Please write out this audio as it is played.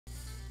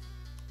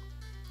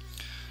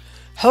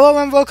Hello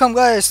and welcome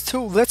guys to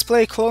Let's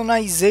Play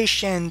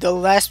Colonization, the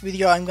last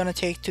video I'm gonna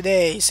take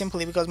today,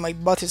 simply because my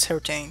butt is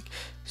hurting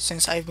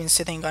since I've been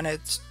sitting on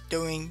it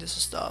doing this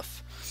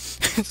stuff.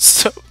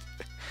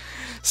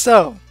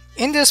 so,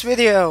 in this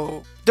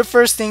video, the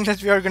first thing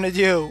that we are gonna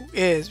do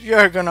is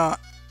right?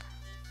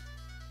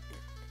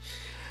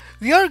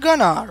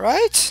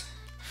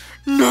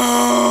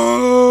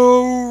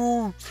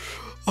 No!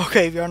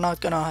 Okay, we are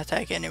not gonna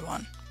attack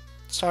anyone.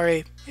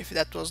 Sorry if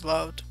that was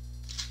loud,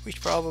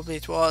 which probably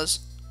it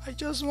was. I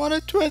just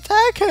wanted to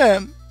attack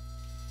him.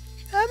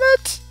 Damn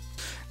it.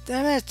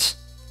 Damn it.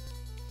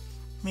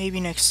 Maybe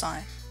next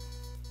time.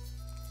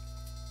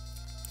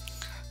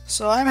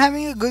 So I'm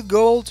having a good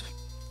gold.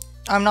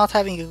 I'm not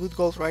having a good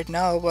gold right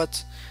now,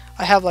 but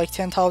I have like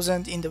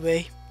 10,000 in the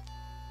way.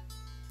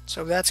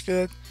 So that's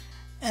good.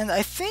 And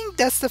I think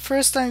that's the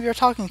first time we are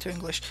talking to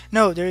English.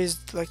 No, there is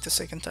like the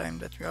second time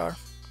that we are.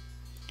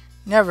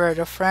 Never,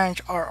 the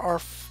French are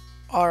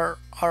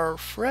our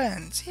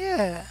friends.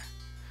 Yeah.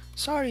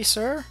 Sorry,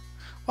 sir.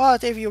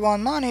 But if you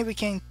want money, we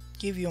can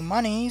give you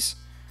monies.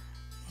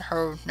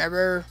 No,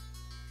 never.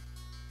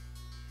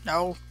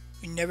 No,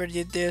 we never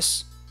did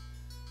this.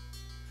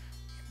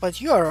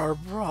 But you are our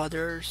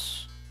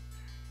brothers.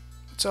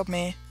 What's up,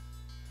 me?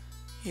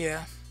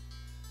 Yeah.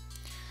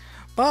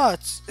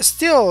 But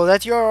still,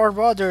 that you are our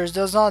brothers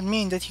does not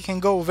mean that you can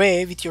go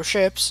away with your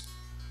ships.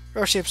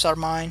 Your ships are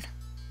mine.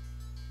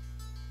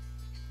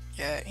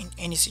 Yeah, in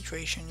any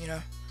situation, you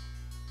know.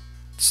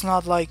 It's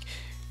not like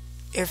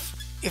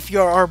if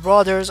you're our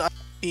brothers, I'd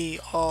be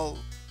all,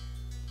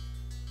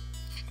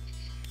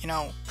 you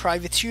know,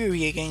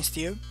 privateery against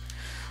you.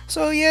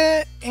 So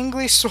yeah,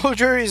 English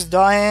soldier is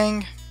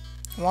dying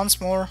once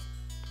more,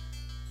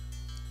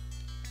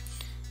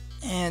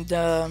 and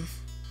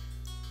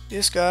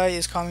this guy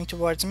is coming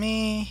towards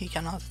me. He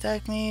cannot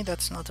attack me.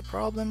 That's not a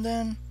problem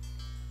then.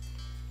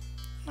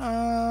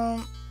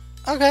 Okay,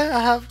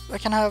 I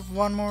can have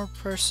one more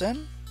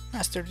person,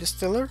 Master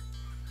Distiller,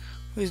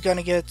 who's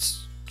gonna get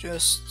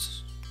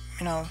just,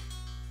 you know,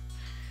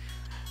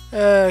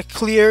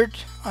 cleared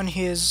on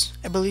his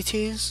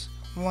abilities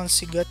once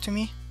he got to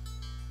me.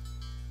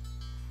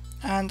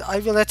 And I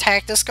will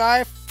attack this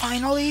guy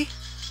finally.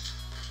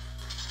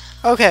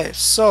 Okay,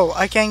 so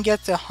I can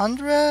get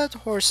 100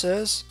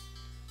 horses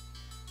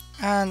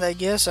and I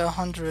guess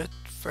 100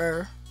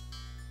 fur.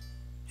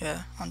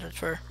 Yeah, 100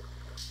 fur.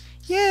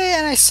 Yeah,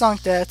 and I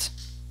sunk that.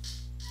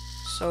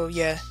 So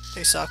yeah,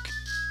 they suck.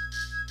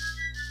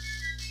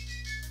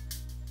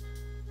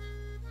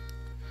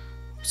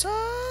 What's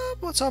up?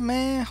 What's up,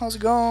 man? How's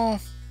it going?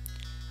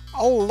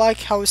 Oh,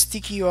 like how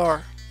sticky you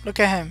are. Look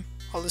at him,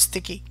 all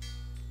sticky.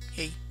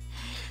 Hey.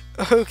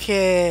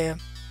 Okay.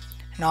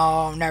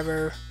 No,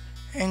 never.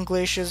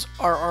 Englishes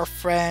are our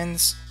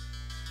friends.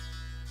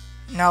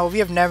 No, we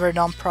have never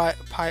done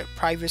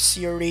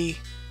privacy.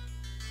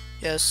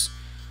 Yes.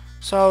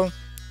 So,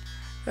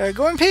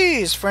 go in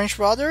peace, French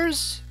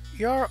brothers.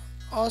 You're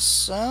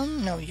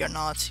awesome. No, you're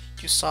not.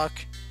 You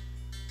suck.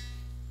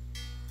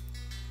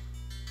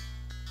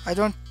 I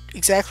don't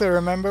exactly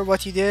remember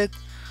what you did,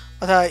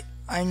 but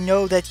I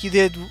know that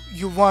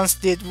you once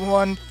did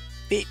one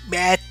big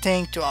bad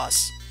thing to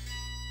us.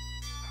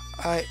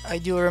 I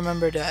do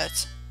remember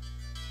that.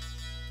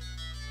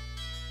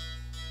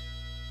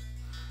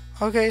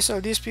 Okay, so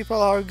these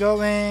people are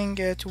going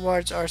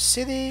towards our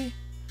city.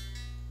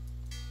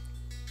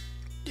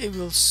 They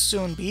will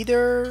soon be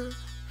there,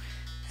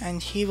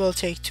 and he will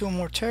take 2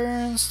 more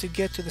turns to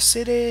get to the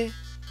city.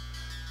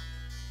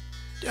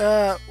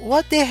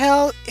 What the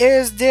hell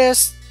is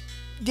this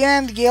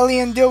damned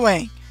galleon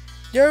doing?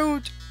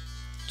 Dude,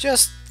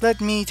 just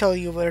let me tell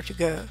you where to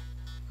go.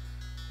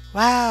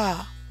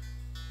 Wow.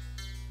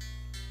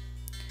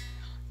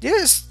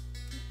 This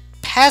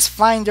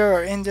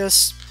Pathfinder in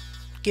this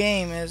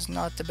game is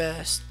not the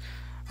best.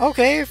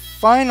 Okay,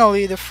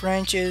 finally the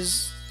French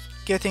is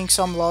getting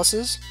some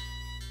losses.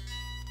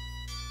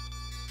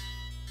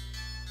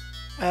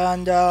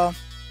 And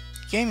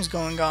game is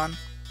going on.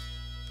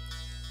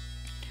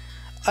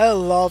 I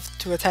love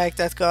to attack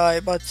that guy,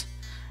 but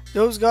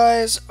those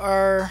guys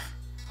are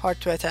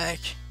hard to attack.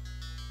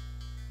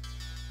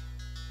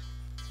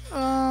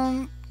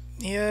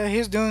 Yeah,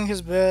 he's doing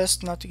his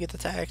best not to get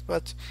attacked,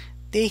 but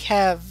they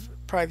have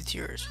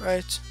privateers,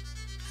 right?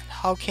 And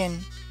how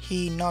can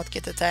he not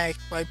get attacked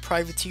by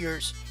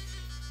privateers?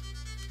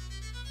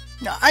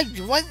 No,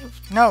 what?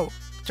 No,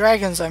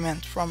 dragons I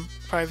meant from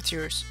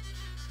privateers.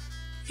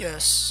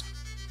 Yes.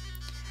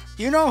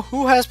 You know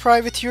who has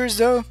privateers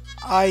though?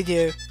 I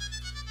do.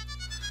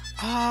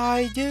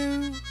 I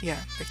do.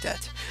 Yeah, like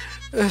that.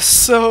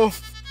 So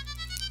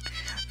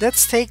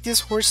let's take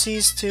these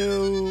horses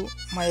to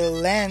my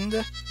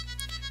land,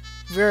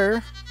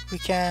 where we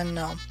can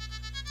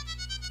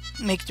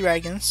make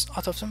dragons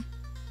out of them.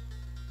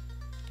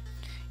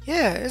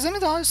 Yeah, isn't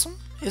it awesome?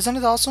 Isn't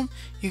it awesome?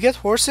 You get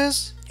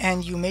horses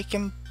and you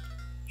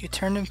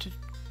turn them to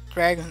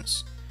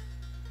dragons.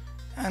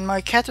 And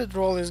my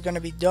cathedral is gonna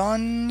be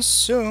done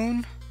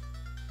soon.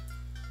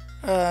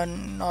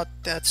 Not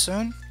that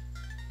soon,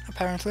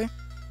 apparently.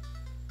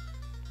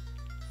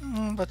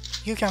 But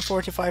you can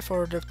fortify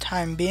for the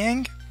time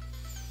being.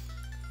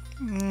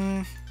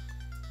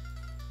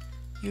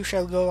 You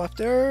shall go up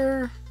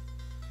there,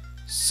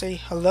 say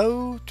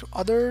hello to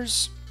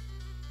others.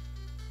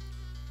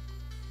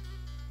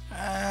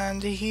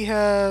 And he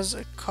has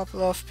a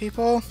couple of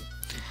people.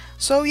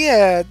 So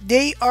yeah,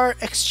 they are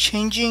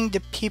exchanging the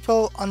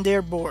people on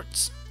their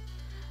boards.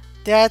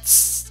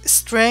 That's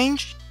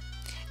strange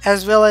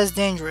as well as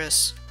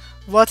dangerous.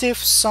 What if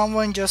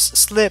someone just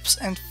slips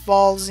and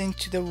falls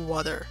into the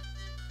water?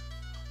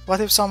 What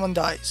if someone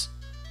dies?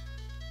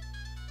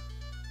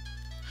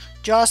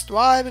 Just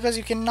why? Because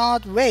you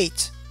cannot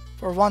wait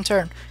for one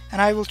turn.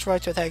 And I will try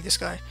to attack this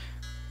guy.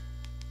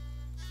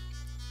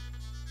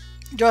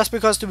 Just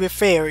because, to be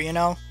fair, you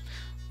know,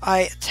 I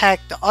attack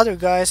the other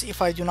guys.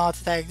 If I do not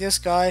attack this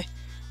guy,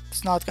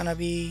 it's not gonna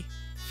be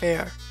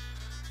fair.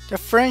 The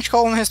French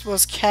colonist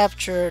was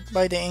captured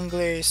by the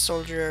English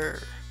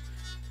soldier.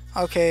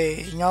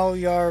 Okay, now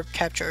you're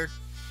captured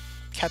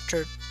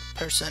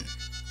person.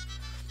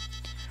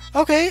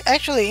 Okay,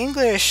 actually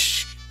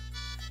English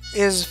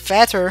is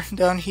fatter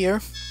down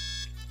here.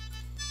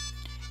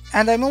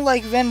 And I mean,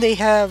 like, when they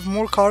have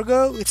more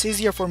cargo, it's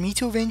easier for me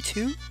to win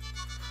too.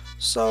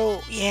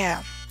 So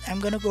yeah, I'm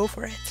gonna go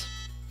for it.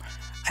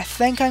 I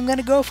think I'm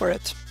gonna go for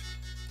it.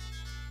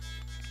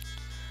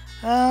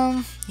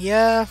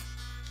 Yeah.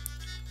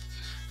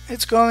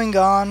 It's going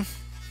on.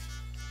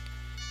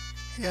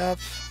 Yep.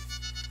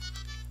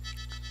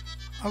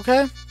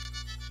 Okay.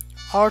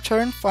 Our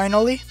turn,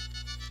 finally.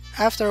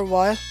 After a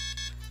while.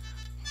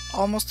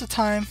 Almost the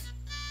time.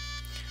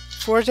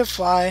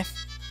 Fortify.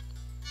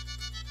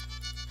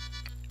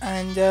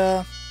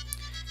 And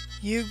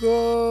you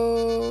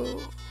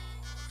go.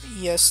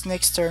 Yes,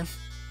 next turn.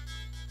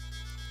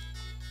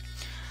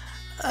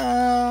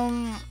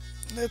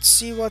 Let's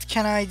see, what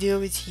can I do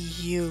with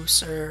you,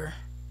 sir?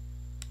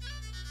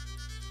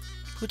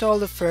 Put all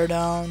the fur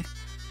down.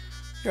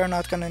 You're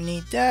not gonna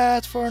need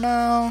that for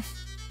now.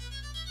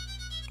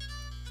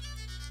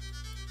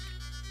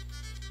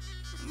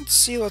 Let's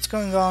see what's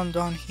going on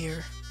down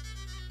here.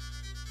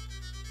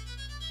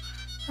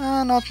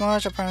 Not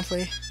much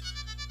apparently.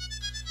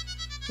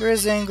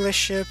 Where's the English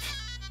ship?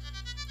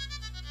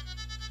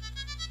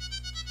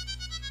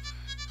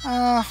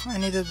 I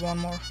needed one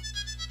more.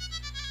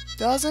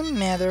 Doesn't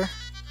matter.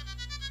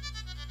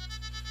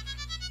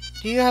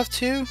 Do you have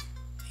two?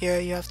 Yeah,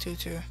 you have two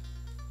too.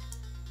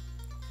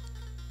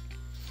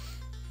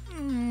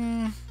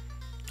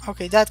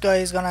 Okay, that guy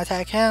is gonna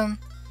attack him.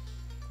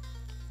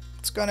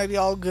 It's gonna be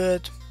all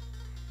good.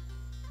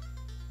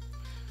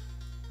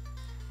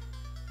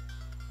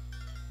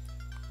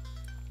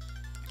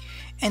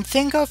 And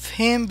think of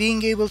him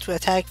being able to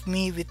attack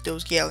me with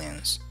those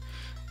galleons.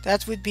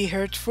 That would be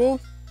hurtful,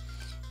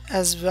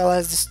 as well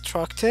as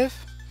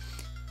destructive,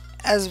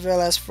 as well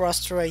as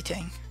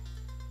frustrating.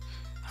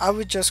 I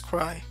would just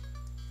cry.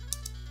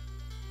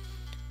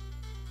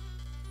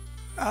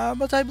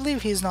 But I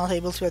believe he's not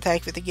able to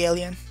attack with the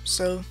galleon,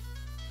 so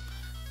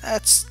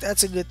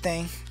that's a good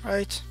thing,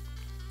 right?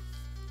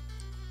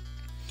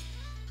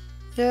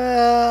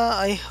 Yeah,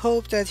 I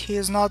hope that he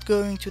is not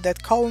going to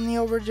that colony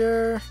over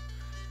there,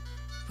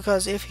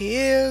 because if he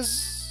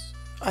is,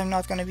 I'm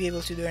not gonna be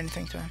able to do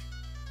anything to him.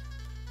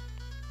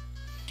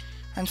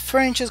 And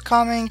French is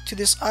coming to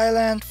this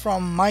island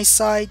from my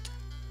side,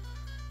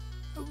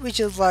 which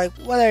is like,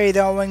 what are you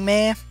doing,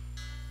 man?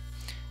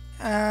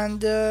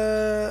 And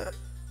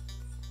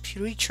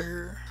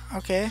Preacher,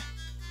 okay,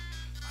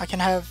 I can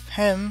have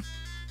him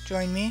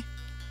join me.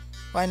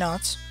 Why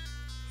not?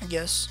 I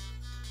guess.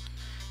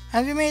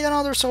 And we made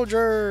another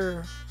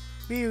soldier.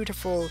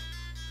 Beautiful.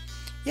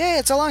 Yeah,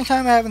 it's a long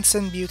time I haven't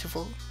said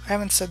beautiful.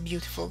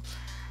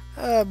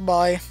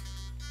 Bye.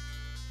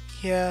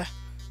 Yeah,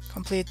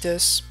 complete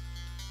this.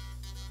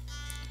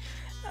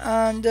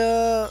 And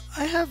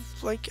I have,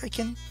 like, I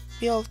can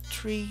build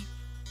 3.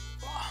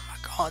 Oh my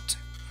god.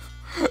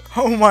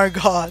 Oh my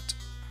god.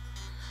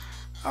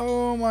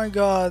 Oh my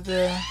god.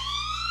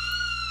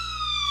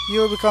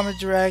 You become a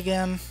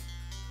dragon.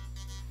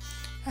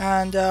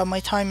 And my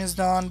time is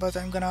done, but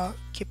I'm gonna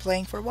keep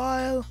playing for a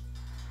while.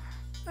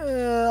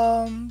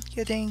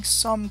 Getting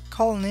some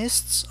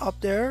colonists up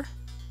there.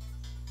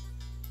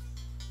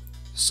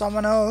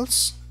 Someone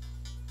else.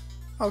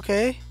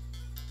 Okay.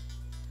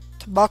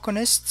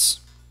 Tobacconists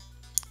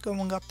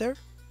going up there.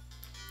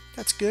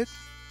 That's good.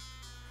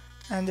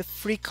 And the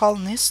free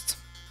colonist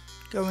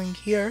going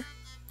here.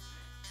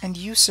 And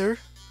you, sir,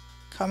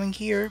 coming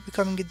here,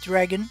 becoming a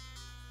dragon.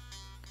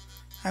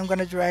 I'm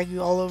gonna drag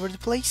you all over the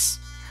place.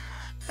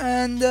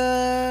 And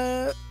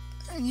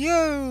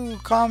you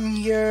come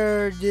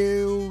here,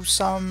 do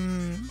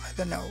some, I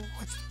don't know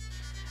what.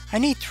 I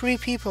need 3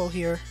 people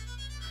here.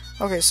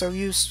 Okay, so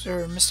you,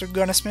 sir, Mr.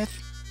 Gunsmith,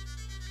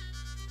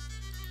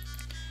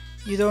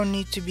 you don't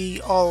need to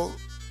be all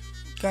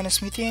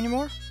gunsmithy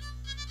anymore.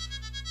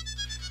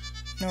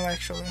 No,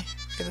 actually,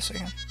 wait a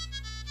second.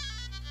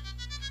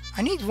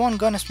 I need 1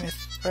 gunsmith,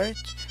 right?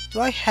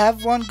 Do I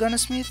have 1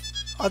 gunsmith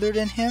other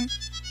than him?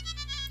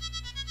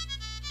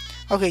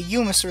 Okay,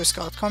 you, Mr.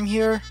 Scott, come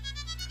here.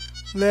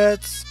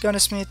 Let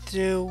Gunsmith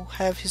to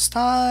have his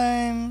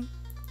time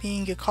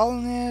being a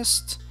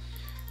colonist,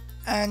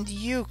 and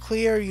you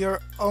clear your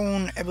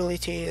own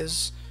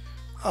abilities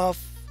of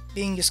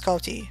being a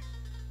scouty.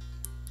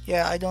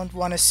 Yeah, I don't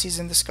want to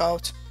season the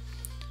scout.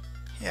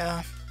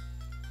 Yeah,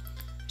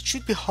 it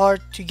should be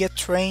hard to get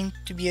trained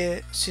to be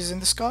a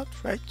seasoned scout,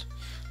 right?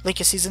 Like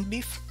a seasoned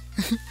beef.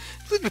 It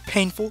would be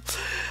painful.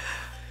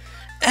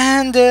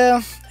 And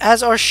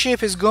as our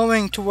ship is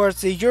going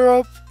towards the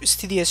Europe,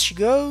 steady as she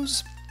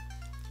goes,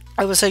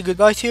 I will say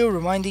goodbye to you,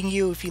 reminding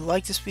you if you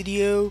like this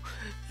video,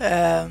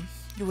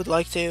 you would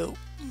like to,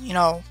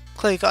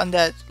 click on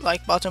that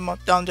like button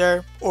up down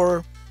there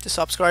or the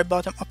subscribe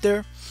button up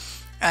there.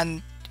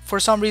 And for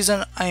some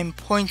reason, I'm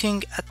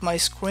pointing at my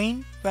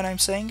screen when I'm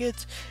saying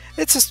it.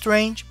 It's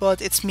strange,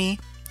 but it's me.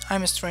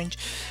 I'm strange.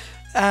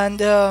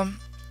 And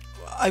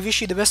I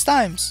wish you the best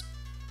times.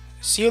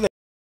 See you later.